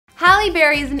Halle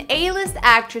Berry is an A-list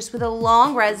actress with a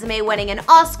long resume, winning an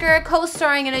Oscar,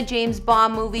 co-starring in a James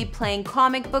Bond movie, playing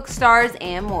comic book stars,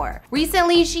 and more.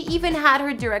 Recently, she even had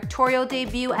her directorial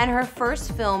debut, and her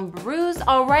first film, Bruised,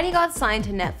 already got signed to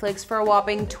Netflix for a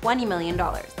whopping $20 million.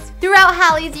 Throughout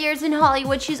Halle's years in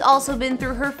Hollywood, she's also been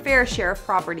through her fair share of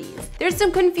properties. There's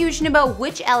some confusion about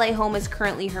which LA home is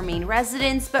currently her main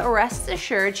residence, but rest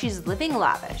assured she's living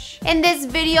lavish. In this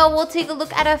video, we'll take a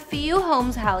look at a few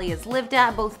homes Halle has lived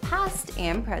at, both past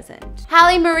and present.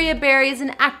 Halle Maria Berry is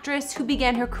an actress who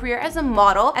began her career as a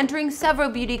model, entering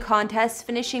several beauty contests,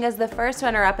 finishing as the first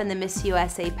runner-up in the Miss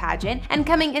USA pageant, and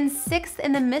coming in 6th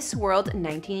in the Miss World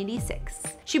 1986.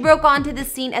 She broke onto the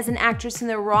scene as an actress in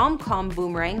the rom-com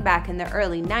Boomerang back in the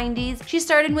early 90s. She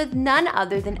started with none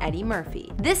other than Eddie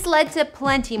Murphy. This led to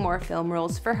plenty more film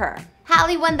roles for her.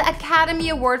 Halle won the Academy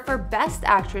Award for Best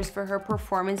Actress for her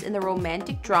performance in the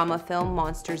romantic drama film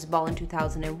Monsters Ball in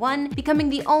 2001, becoming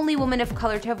the only woman of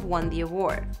color to have won the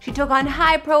award. She took on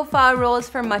high-profile roles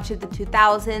for much of the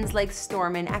 2000s, like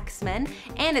Storm in Xmen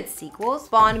and its sequels,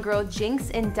 Bond girl Jinx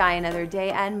in Die Another Day,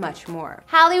 and much more.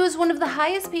 Halle was one of the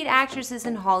highest-paid actresses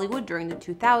in Hollywood during the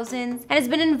 2000s and has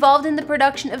been involved in the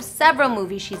production of several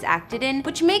movies she's acted in,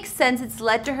 which makes sense. It's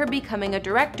led to her becoming a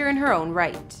director in her own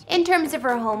right. In terms of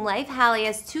her home life, Halle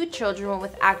has 2 children, one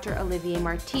with actor Olivier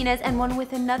Martinez and one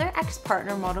with another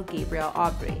ex-partner model Gabriel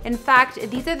Aubry. In fact,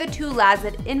 these are the 2 lads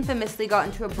that infamously got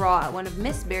into a brawl at one of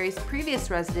Miss Berry's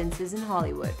previous residences in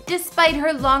Hollywood. Despite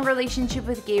her long relationship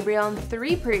with Gabriel and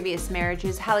 3 previous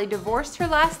marriages, Halle divorced her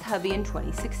last hubby in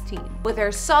 2016. With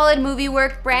her solid movie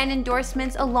work, brand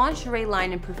endorsements, a lingerie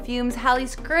line, and perfumes,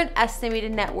 Halle's current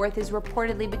estimated net worth is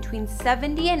reportedly between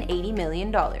 $70 and $80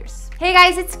 million. Hey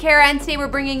guys, it's Kara, and today we're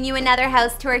bringing you another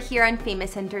house tour here on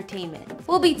Famous Entertainment.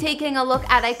 We'll be taking a look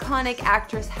at iconic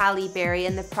actress Halle Berry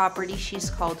and the properties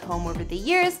she's called home over the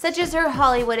years, such as her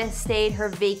Hollywood estate, her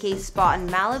vacay spot in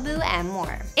Malibu, and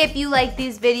more. If you like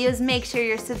these videos, make sure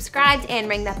you're subscribed and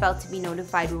ring that bell to be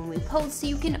notified when we post so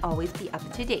you can always be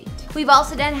up to date. We've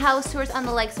also done house tours on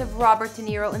the likes of Robert De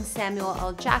Niro and Samuel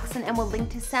L. Jackson, and we'll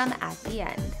link to some at the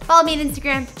end. Follow me on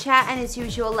Instagram to chat, and as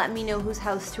usual, let me know whose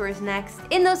house tour is next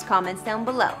in those comments down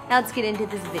below. Now let's get into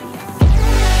this video.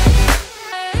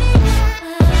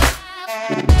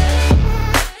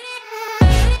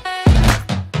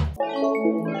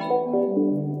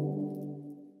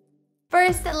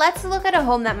 First, let's look at a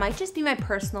home that might just be my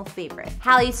personal favorite,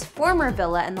 Halle's former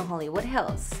villa in the Hollywood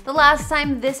Hills. The last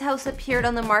time this house appeared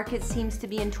on the market seems to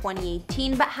be in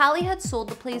 2018, but Halle had sold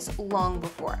the place long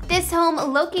before. This home,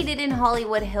 located in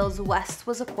Hollywood Hills West,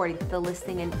 was, according to the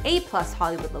listing, an A+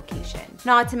 Hollywood location.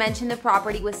 Not to mention the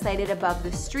property was sited above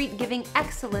the street, giving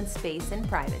excellent space and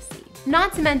privacy.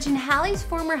 Not to mention, Halle's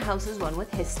former house is one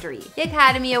with history. The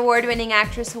Academy Award-winning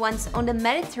actress once owned a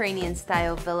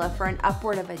Mediterranean-style villa for an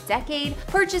upward of a decade,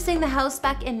 purchasing the house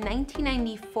back in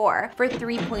 1994 for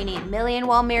 $3.8 million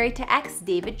while married to ex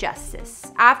David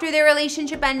Justice. After their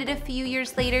relationship ended a few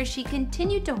years later, she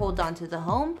continued to hold on to the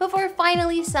home before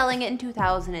finally selling it in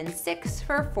 2006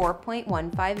 for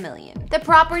 $4.15 million. The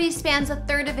property spans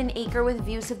 1/3 of an acre with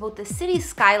views of both the city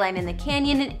skyline and the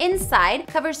canyon, and inside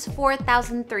covers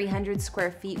 4,300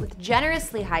 square feet with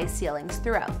generously high ceilings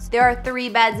throughout. There are 3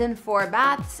 beds and 4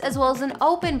 baths, as well as an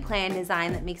open plan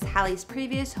design that makes Halle's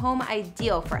previous home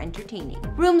ideal for entertaining.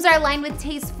 Rooms are lined with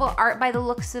tasteful art by the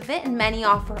looks of it, and many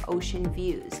offer ocean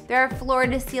views. There are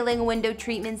floor-to-ceiling window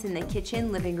treatments in the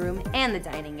kitchen, living room, and the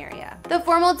dining area. The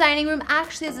formal dining room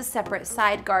actually has a separate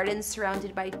side garden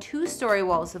surrounded by 2-story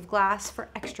walls of glass for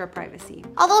extra privacy.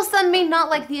 Although some may not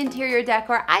like the interior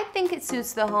decor, I think it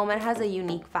suits the home and has a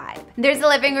unique vibe. There's a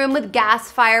living room with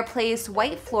gas fireplace,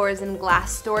 white floors, and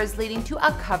glass doors leading to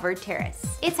a covered terrace.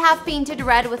 It's half painted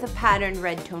red with a patterned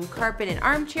red tone carpet and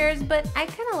armchairs, but I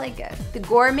kinda like it. The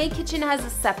gourmet kitchen has a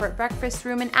separate breakfast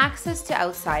room and access to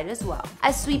outside as well.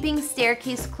 A sweeping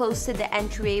staircase close to the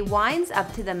entryway winds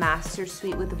up to the master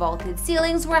suite with vaulted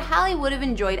ceilings, where Halle would have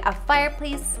enjoyed a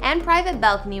fireplace and private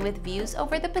balcony with views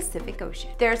over the Pacific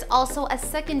Ocean. There's also a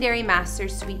secondary master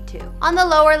suite too. On the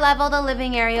lower level, the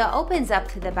living area opens up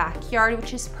to the backyard,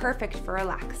 which is perfect for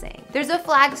relaxing. There's a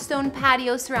flagstone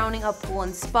patio surrounding a pool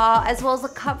and spa, as well as a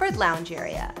covered lounge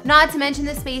area. Not to mention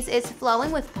the space is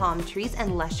flowing with palm palm trees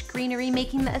and lush greenery,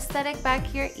 making the aesthetic back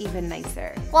here even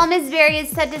nicer. While Ms. Berry is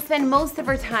said to spend most of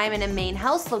her time in a main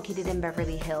house located in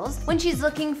Beverly Hills, when she's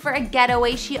looking for a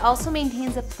getaway, she also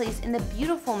maintains a place in the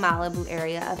beautiful Malibu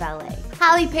area of LA.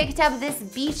 Halle picked up this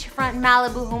beachfront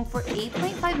Malibu home for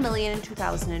 $8.5 million in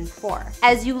 2004.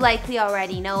 As you likely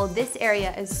already know, this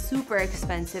area is super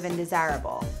expensive and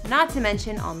desirable, not to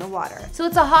mention on the water. So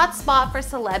it's a hot spot for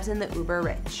celebs and the uber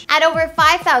rich. At over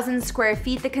 5,000 square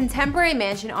feet, the contemporary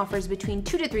mansion offers between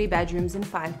 2 to 3 bedrooms and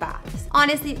 5 baths.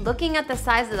 Honestly, looking at the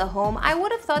size of the home, I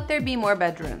would have thought there'd be more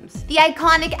bedrooms. The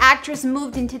iconic actress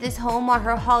moved into this home while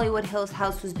her Hollywood Hills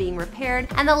house was being repaired,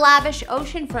 and the lavish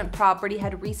oceanfront property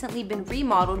had recently been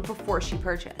remodeled before she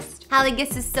purchased. Halle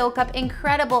gets to soak up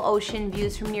incredible ocean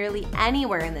views from nearly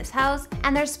anywhere in this house,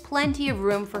 and there's plenty of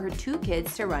room for her 2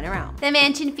 kids to run around. The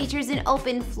mansion features an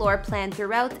open floor plan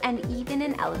throughout and even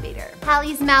an elevator.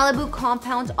 Halle's Malibu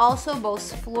compound also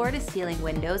boasts floor-to-ceiling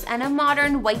windows and a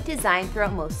modern white design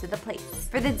throughout most of the place.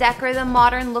 For the decor, the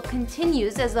modern look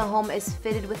continues as the home is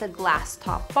fitted with a glass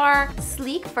top bar,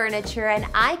 sleek furniture, and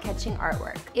eye-catching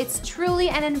artwork. It's truly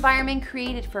an environment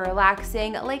created for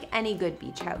relaxing, like any good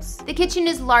beach house. The kitchen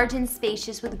is large and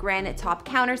spacious with granite top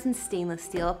counters and stainless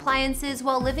steel appliances,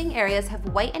 while living areas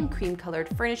have white and cream-colored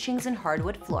furnishings and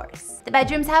hardwood floors. The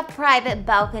bedrooms have private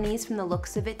balconies from the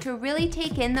looks of it to really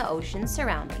take in the ocean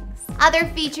surroundings. Other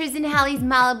features in Halle's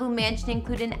Malibu mansion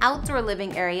include an outdoor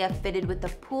living area fitted with a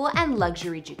pool and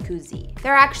luxury jacuzzi.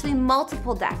 There are actually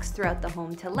multiple decks throughout the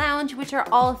home to lounge, which are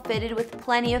all fitted with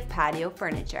plenty of patio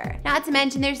furniture. Not to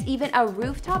mention there's even a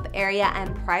rooftop area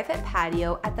and private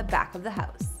patio at the back of the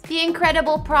house. The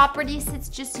incredible property sits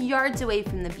just yards away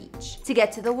from the beach. To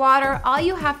get to the water, all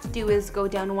you have to do is go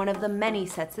down one of the many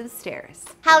sets of stairs.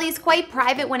 Halle's quite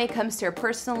private when it comes to her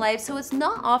personal life, so it's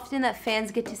not often that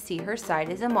fans get to see her side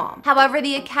as a mom. However,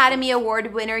 the Academy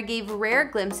Award winner gave rare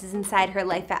glimpses inside her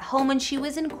life at home when she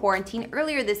was in quarantine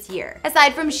earlier this year.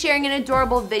 Aside from sharing an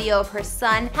adorable video of her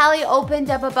son, Halle opened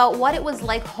up about what it was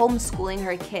like homeschooling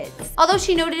her kids. Although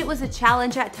she noted it was a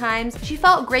challenge at times, she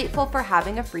felt grateful for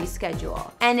having a free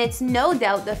schedule. And it's no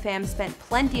doubt the fam spent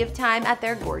plenty of time at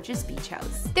their gorgeous beach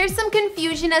house. There's some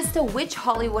confusion as to which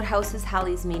Hollywood house is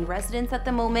Halle's main residence at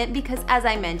the moment because, as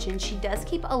I mentioned, she does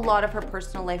keep a lot of her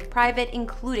personal life private,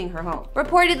 including her home.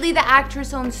 Reportedly, the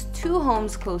actress owns 2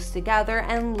 homes close together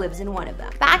and lives in one of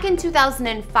them. Back in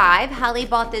 2005, Halle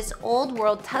bought this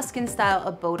old-world Tuscan-style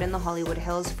abode in the Hollywood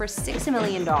Hills for $6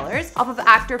 million off of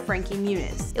actor Frankie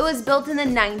Muniz. It was built in the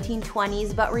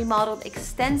 1920s but remodeled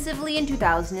extensively in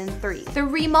 2003. The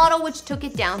remodel, which took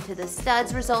it down to the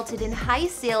studs, resulted in high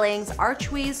ceilings,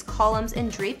 archways, columns,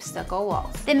 and draped stucco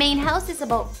walls. The main house is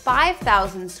about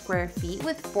 5,000 square feet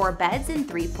with 4 beds and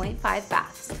 3.5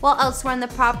 baths. While elsewhere on the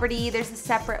property, there's a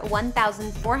separate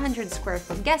 1,400 square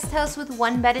foot guest house with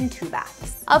 1 bed and 2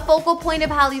 baths. A focal point of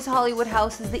Halle's Hollywood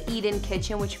house is the Eden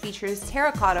kitchen, which features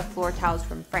terracotta floor tiles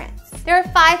from France. There are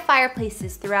 5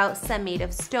 fireplaces throughout, some made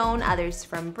of stone, others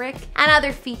from brick, and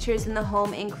other features in the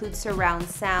home include surround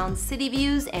sound, city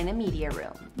views, and a media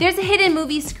room. There's a hidden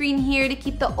movie screen here to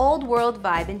keep the old world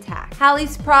vibe intact.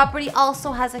 Halle's property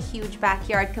also has a huge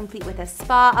backyard complete with a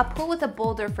spa, a pool with a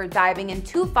boulder for diving, and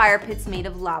 2 fire pits made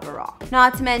of lava rock.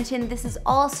 Not to mention, this is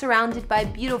all surrounded by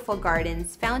beautiful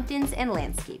gardens, fountains, and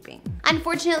landscaping.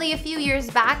 Unfortunately, a few years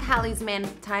back, Halle's man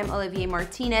at the time, Olivier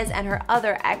Martinez, and her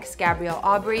other ex, Gabrielle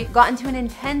Aubry, got into an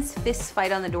intense fist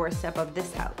fight on the doorstep of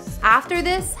this house. After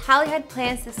this, Halle had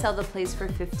plans to sell the place for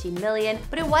 $15 million,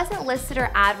 but it wasn't listed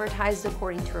or advertised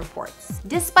according to reports.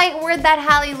 Despite word that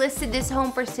Halle listed this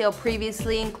home for sale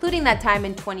previously, including that time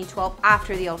in 2012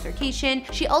 after the altercation,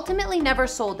 she ultimately never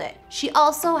sold it. She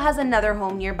also has another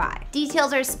home nearby.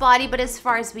 Details are spotty, but as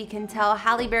far as we can tell,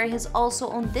 Halle Berry has also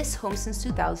owned this home since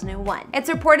 2001. It's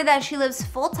reported that she lives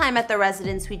full-time at the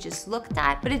residence we just looked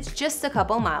at, but it's just a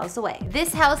couple miles away.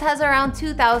 This house has around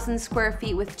 2,000 square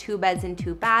feet with 2 beds and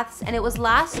 2 baths, and it was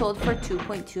last sold for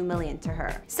 $2.2 million to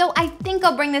her. So I think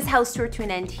I'll bring this house tour to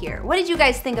an end here. What did you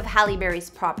guys think of Halle Berry's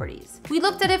properties? We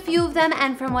looked at a few of them,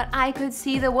 and from what I could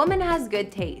see, the woman has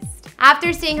good taste.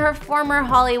 After seeing her former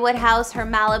Hollywood house, her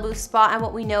Malibu spot, and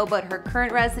what we know about her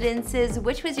current residences,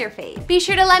 which was your fave? Be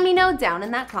sure to let me know down in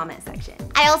that comment section.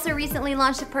 I also recently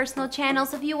launched a personal channel,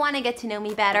 so if you want to get to know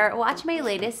me better, watch my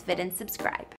latest vid and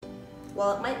subscribe.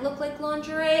 While it might look like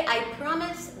lingerie, I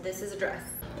promise this is a dress.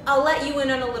 I'll let you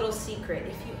in on a little secret.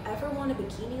 If you ever want a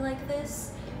bikini like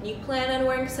this, and you plan on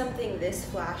wearing something this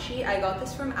flashy, I got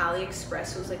this from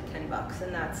AliExpress. It was like 10 bucks,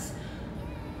 and that's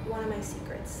one of my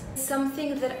secrets.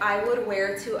 Something that I would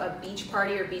wear to a beach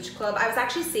party or beach club. I was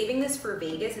actually saving this for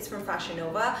Vegas. It's from Fashion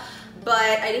Nova,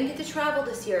 but I didn't get to travel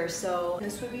this year, so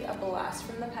this would be a blast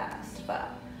from the past. But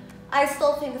I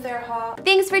still think they're hot.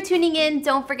 Thanks for tuning in.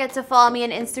 Don't forget to follow me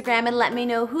on Instagram and let me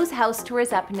know whose house tour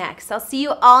is up next. I'll see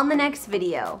you all in the next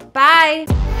video.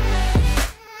 Bye!